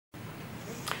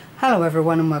Hello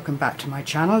everyone and welcome back to my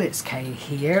channel. It's Kay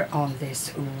here on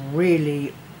this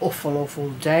really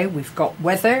awful day. We've got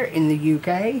weather in the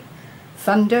UK,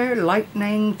 thunder,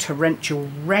 lightning, torrential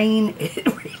rain. It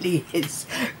really is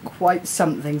quite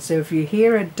something. So if you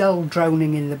hear a dull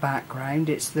droning in the background,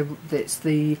 it's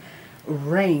the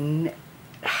rain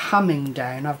humming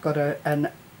down. I've got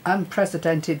an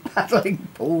unprecedented paddling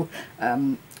pool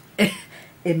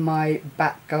in my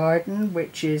back garden,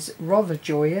 which is rather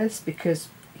joyous because,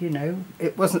 you know,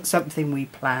 it wasn't something we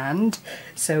planned,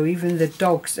 so even the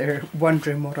dogs are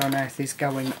wondering what on earth is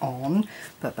going on.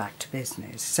 But back to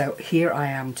business. So here I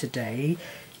am today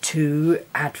to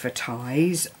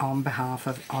advertise on behalf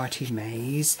of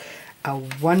Artymaze a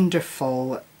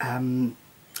wonderful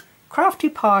crafty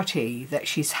party that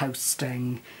she's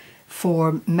hosting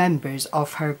for members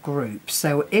of her group.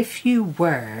 So if you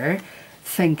were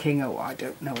thinking, oh, I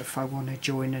don't know if I want to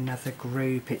join another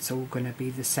group, it's all going to be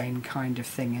the same kind of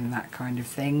thing and that kind of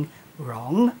thing,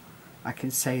 wrong. I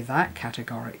can say that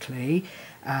categorically.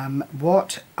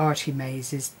 What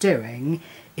Artymaze is doing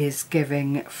is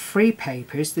giving free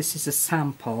papers. This is a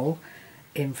sample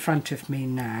in front of me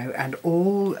now, and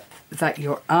all that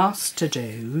you're asked to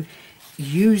do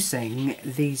using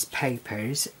these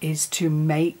papers is to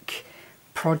make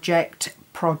projects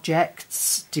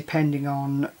depending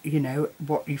on, you know,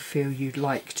 what you feel you'd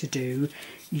like to do,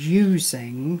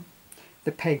 using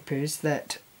the papers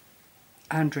that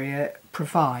Andrea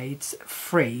provides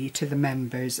free to the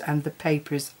members, and the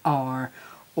papers are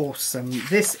awesome.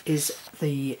 This is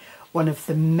one of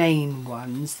the main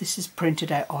ones. This is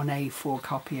printed out on A4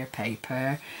 copier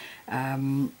paper,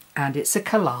 and it's a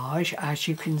collage, as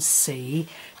you can see.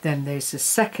 Then there's a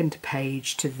second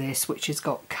page to this which has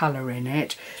got colour in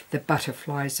it. The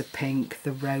butterflies are pink,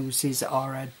 the roses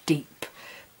are a deep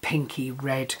pinky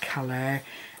red colour,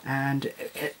 and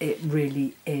it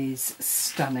really is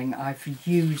stunning. I've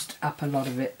used up a lot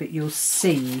of it, but you'll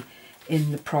see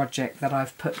in the project that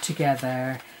I've put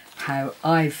together how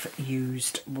I've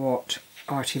used what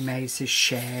Artymaze has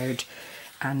shared.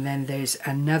 And then there's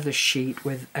another sheet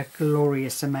with a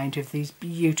glorious amount of these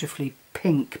beautifully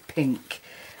pink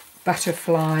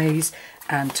butterflies,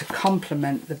 and to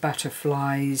complement the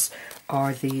butterflies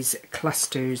are these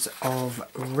clusters of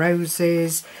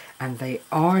roses, and they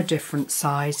are different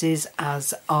sizes,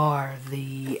 as are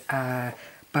the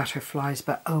butterflies.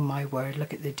 But oh my word,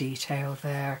 look at the detail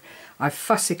there. I've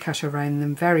fussy cut around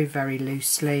them very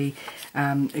loosely,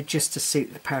 just to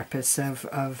suit the purpose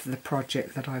of the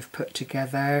project that I've put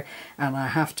together. And I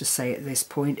have to say at this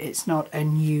point, it's not a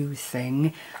new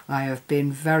thing. I have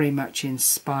been very much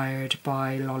inspired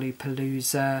by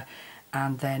Lollypalooza,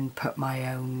 and then put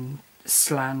my own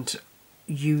slant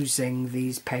using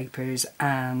these papers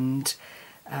and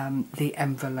the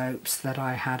envelopes that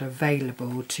I had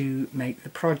available to make the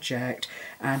project,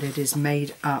 and it is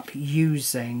made up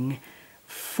using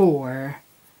 4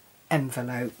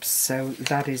 envelopes. So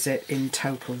that is it in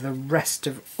total. The rest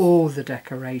of all the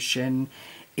decoration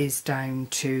is down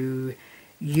to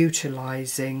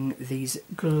utilising these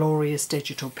glorious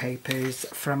digital papers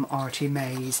from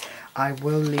Artymaze. I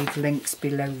will leave links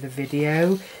below the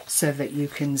video so that you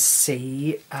can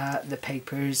see the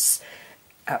papers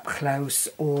up close,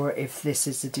 or if this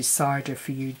is a decider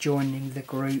for you joining the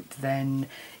group, then,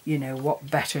 you know,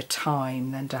 what better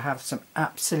time than to have some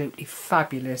absolutely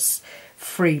fabulous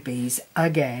freebies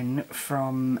again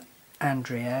from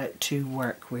Andrea to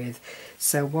work with.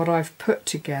 So what I've put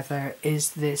together is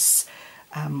this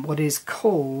what is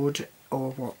called,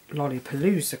 or what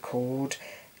Lollypalooza called,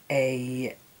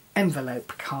 a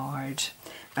envelope card.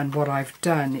 And what I've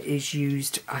done is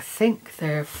used, I think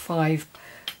they're 5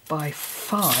 by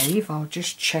 5, I'll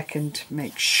just check and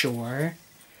make sure.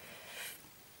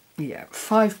 Yeah,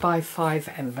 5 by 5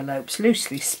 envelopes,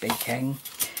 loosely speaking,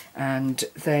 and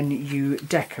then you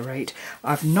decorate.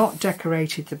 I've not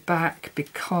decorated the back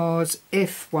because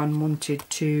if one wanted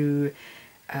to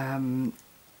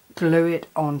glue it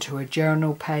onto a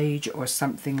journal page or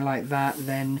something like that,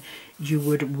 then you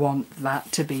would want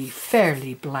that to be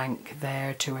fairly blank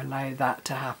there to allow that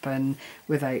to happen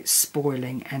without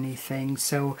spoiling anything.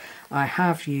 So I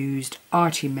have used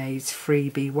Artymaze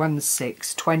freebie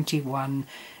 1621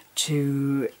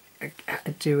 to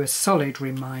do a solid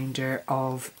reminder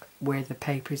of where the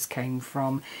papers came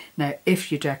from. Now,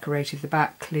 if you decorated the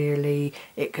back, clearly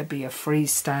it could be a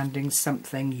freestanding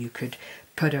something. You could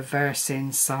put a verse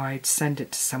inside, send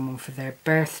it to someone for their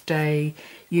birthday.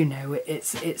 You know,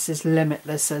 it's as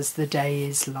limitless as the day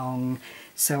is long.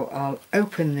 So I'll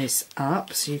open this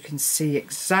up so you can see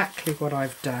exactly what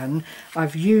I've done.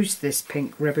 I've used this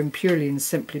pink ribbon purely and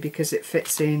simply because it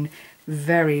fits in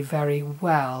very, very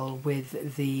well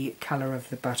with the colour of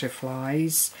the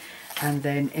butterflies. And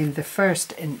then in the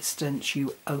first instance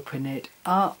you open it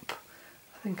up.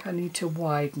 I think I need to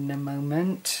widen a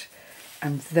moment.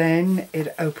 And then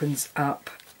it opens up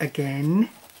again.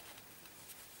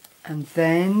 And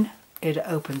then it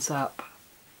opens up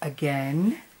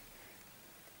again.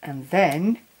 And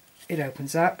then it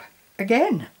opens up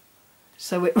again.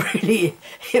 So it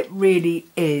really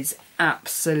is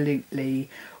absolutely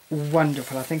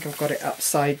wonderful. I think I've got it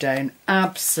upside down.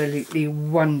 Absolutely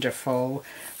wonderful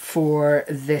for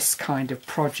this kind of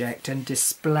project and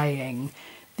displaying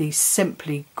these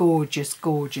simply gorgeous,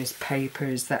 gorgeous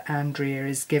papers that Andrea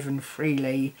has given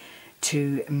freely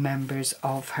to members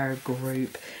of her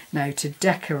group. Now, to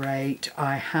decorate,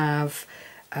 I have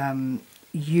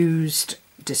used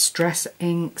distress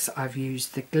inks. I've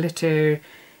used the glitter,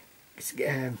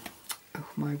 oh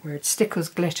my word, Stickles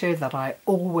glitter that I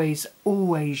always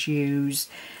use,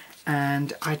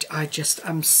 and I just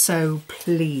am so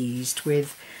pleased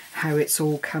with how it's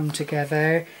all come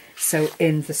together. So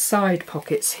in the side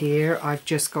pockets here, I've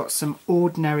just got some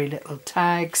ordinary little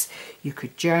tags. You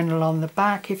could journal on the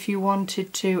back if you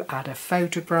wanted to, add a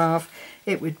photograph.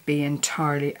 It would be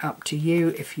entirely up to you.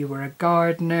 If you were a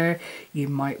gardener, you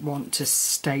might want to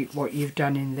state what you've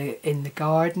done in the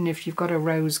garden, if you've got a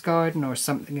rose garden or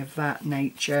something of that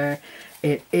nature.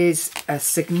 It is a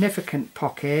significant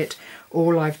pocket.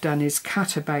 All I've done is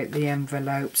cut about the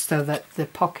envelope so that the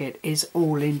pocket is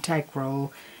all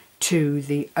integral to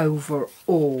the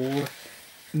overall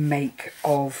make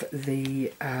of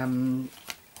the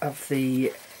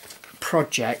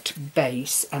project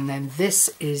base. And then this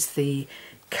is the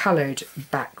coloured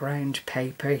background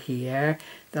paper here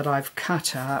that I've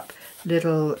cut up,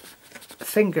 little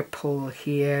finger pull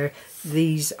here.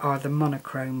 These are the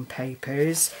monochrome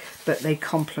papers, but they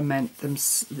complement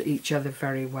each other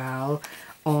very well.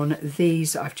 On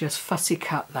these I've just fussy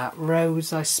cut that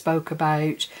rose I spoke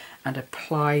about and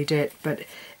applied it, but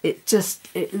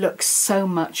it looks so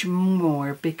much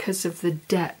more because of the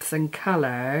depth and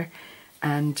colour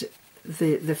and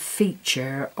the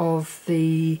feature of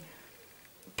the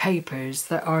papers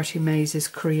that Artymaze has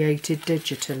created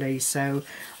digitally. So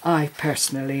I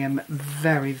personally am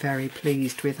very, very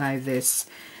pleased with how this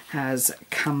has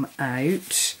come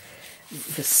out.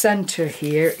 The centre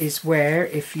here is where,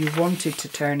 if you wanted to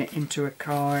turn it into a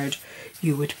card,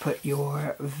 you would put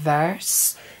your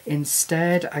verse.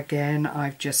 Instead, again,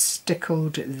 I've just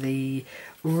stickled the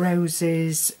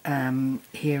roses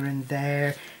here and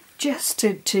there, just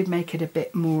to make it a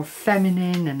bit more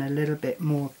feminine and a little bit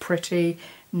more pretty.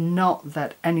 Not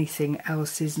that anything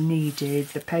else is needed.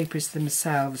 The papers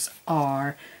themselves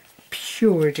are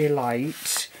pure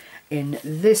delight. In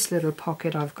this little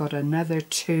pocket I've got another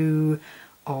 2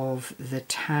 of the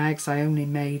tags. I only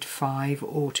made 5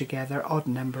 altogether, odd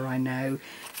number I know,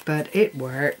 but it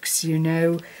works, you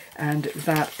know. And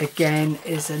that again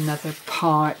is another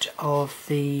part of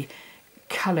the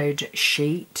coloured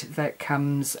sheet that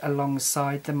comes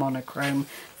alongside the monochrome.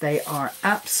 They are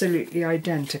absolutely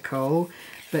identical,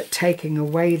 but taking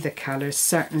away the colours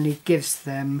certainly gives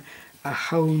them a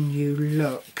whole new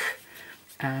look.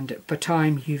 And by the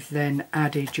time you've then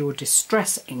added your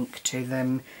distress ink to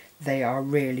them, they are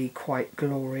really quite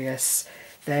glorious.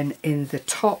 Then in the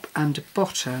top and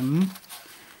bottom,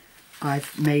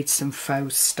 I've made some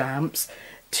faux stamps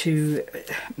to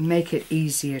make it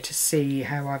easier to see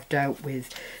how I've dealt with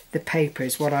the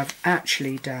papers. What I've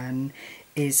actually done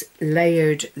is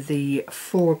layered the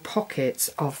 4 pockets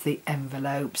of the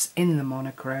envelopes in the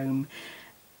monochrome.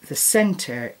 The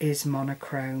centre is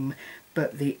monochrome,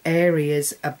 but the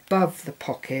areas above the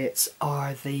pockets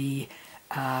are the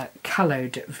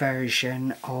coloured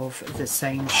version of the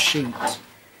same sheet.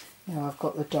 Now I've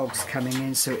got the dogs coming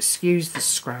in, so excuse the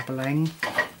scrabbling.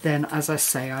 Then, as I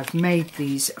say, I've made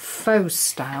these faux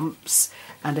stamps,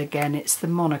 and again it's the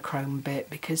monochrome bit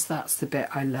because that's the bit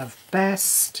I love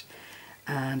best.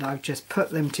 And I've just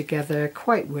put them together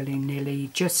quite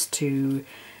willy-nilly just to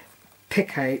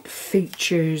pick out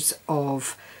features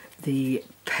of the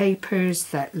papers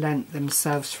that lent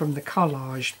themselves from the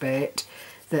collage bit,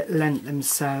 that lent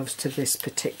themselves to this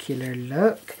particular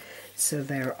look. So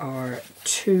there are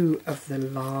 2 of the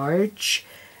large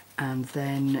and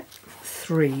then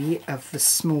 3 of the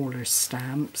smaller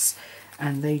stamps,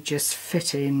 and they just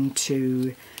fit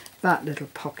into that little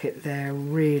pocket there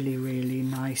really, really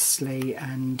nicely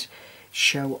and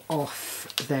show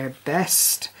off their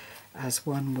best, as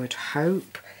one would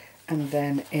hope. And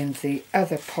then in the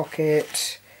other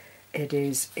pocket it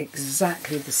is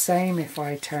exactly the same. If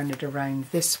I turn it around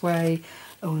this way,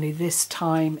 only this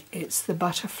time it's the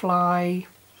butterfly,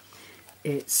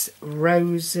 it's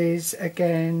roses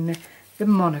again, the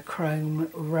monochrome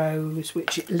rose,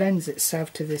 which lends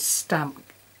itself to this stamp,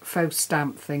 faux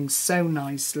stamp thing so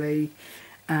nicely,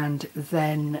 and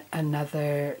then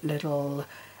another little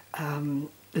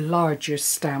larger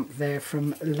stamp there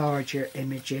from larger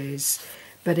images,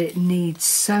 but it needs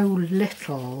so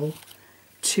little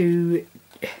to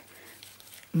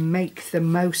make the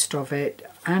most of it.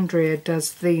 Andrea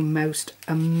does the most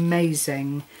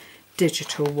amazing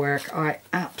digital work. I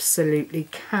absolutely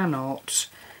cannot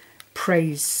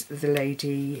praise the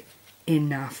lady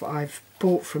enough. I've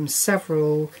bought from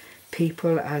several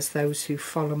people, as those who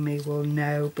follow me will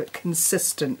know, but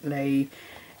consistently,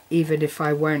 even if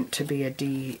I weren't to be a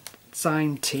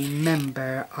design team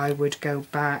member, I would go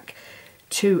back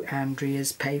to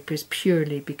Andrea's papers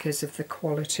purely because of the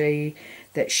quality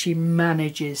that she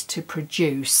manages to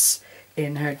produce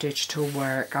in her digital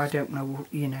work. I don't know,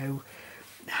 you know,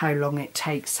 how long it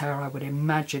takes her. I would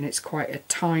imagine it's quite a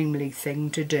timely thing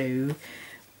to do,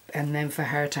 and then for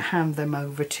her to hand them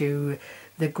over to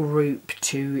the group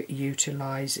to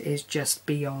utilise is just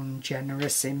beyond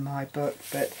generous in my book.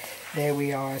 But there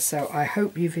we are. So I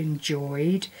hope you've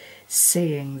enjoyed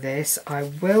seeing this. I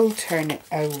will turn it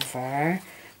over,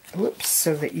 whoops,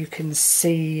 so that you can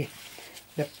see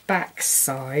the back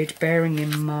side, bearing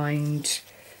in mind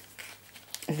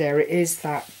there is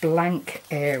that blank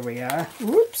area.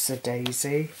 Whoops a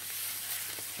daisy.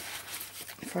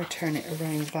 If I turn it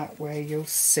around that way, you'll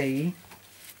see.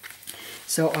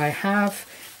 So I have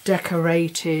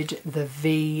decorated the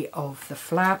V of the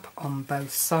flap on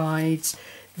both sides.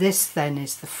 This then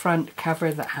is the front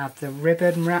cover that had the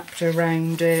ribbon wrapped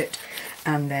around it,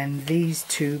 and then these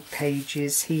two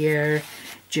pages here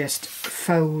just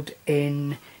fold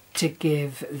in to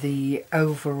give the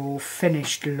overall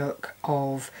finished look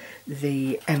of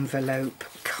the envelope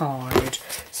card.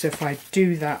 So if I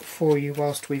do that for you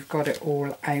whilst we've got it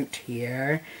all out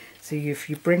here, so if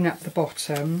you bring up the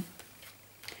bottom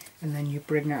and then you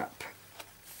bring up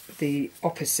the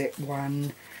opposite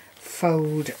one,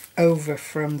 fold over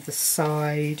from the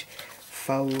side,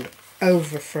 fold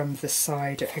over from the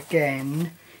side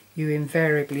again, you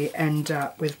invariably end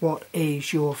up with what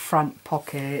is your front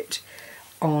pocket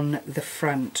on the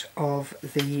front of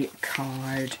the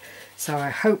card. So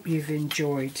I hope you've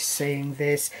enjoyed seeing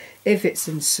this. If it's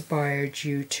inspired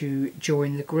you to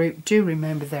join the group, do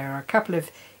remember there are a couple of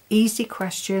easy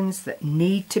questions that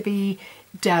need to be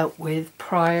dealt with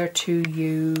prior to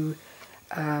you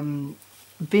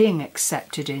being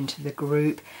accepted into the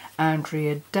group.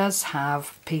 Andrea does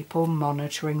have people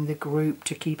monitoring the group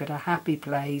to keep it a happy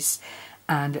place,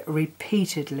 and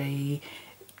repeatedly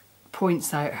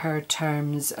points out her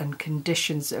terms and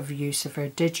conditions of use of her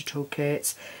digital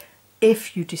kits.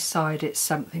 If you decide it's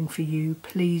something for you,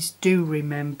 please do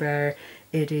remember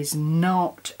it is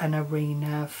not an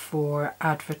arena for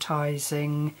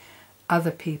advertising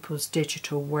other people's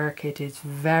digital work. It is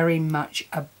very much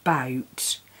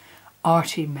about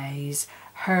Artymaze,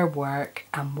 her work,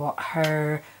 and what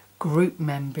her group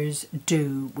members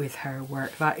do with her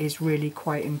work. That is really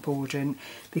quite important,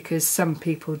 because some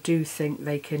people do think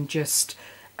they can just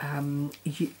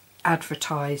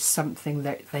advertise something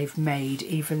that they've made,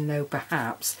 even though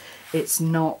perhaps it's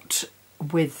not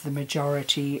with the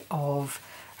majority of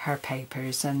her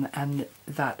papers, and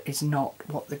that is not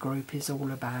what the group is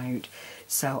all about.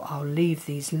 So I'll leave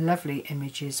these lovely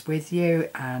images with you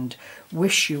and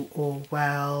wish you all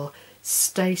well.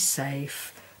 Stay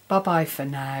safe. Bye bye for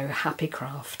now. Happy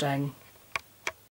crafting.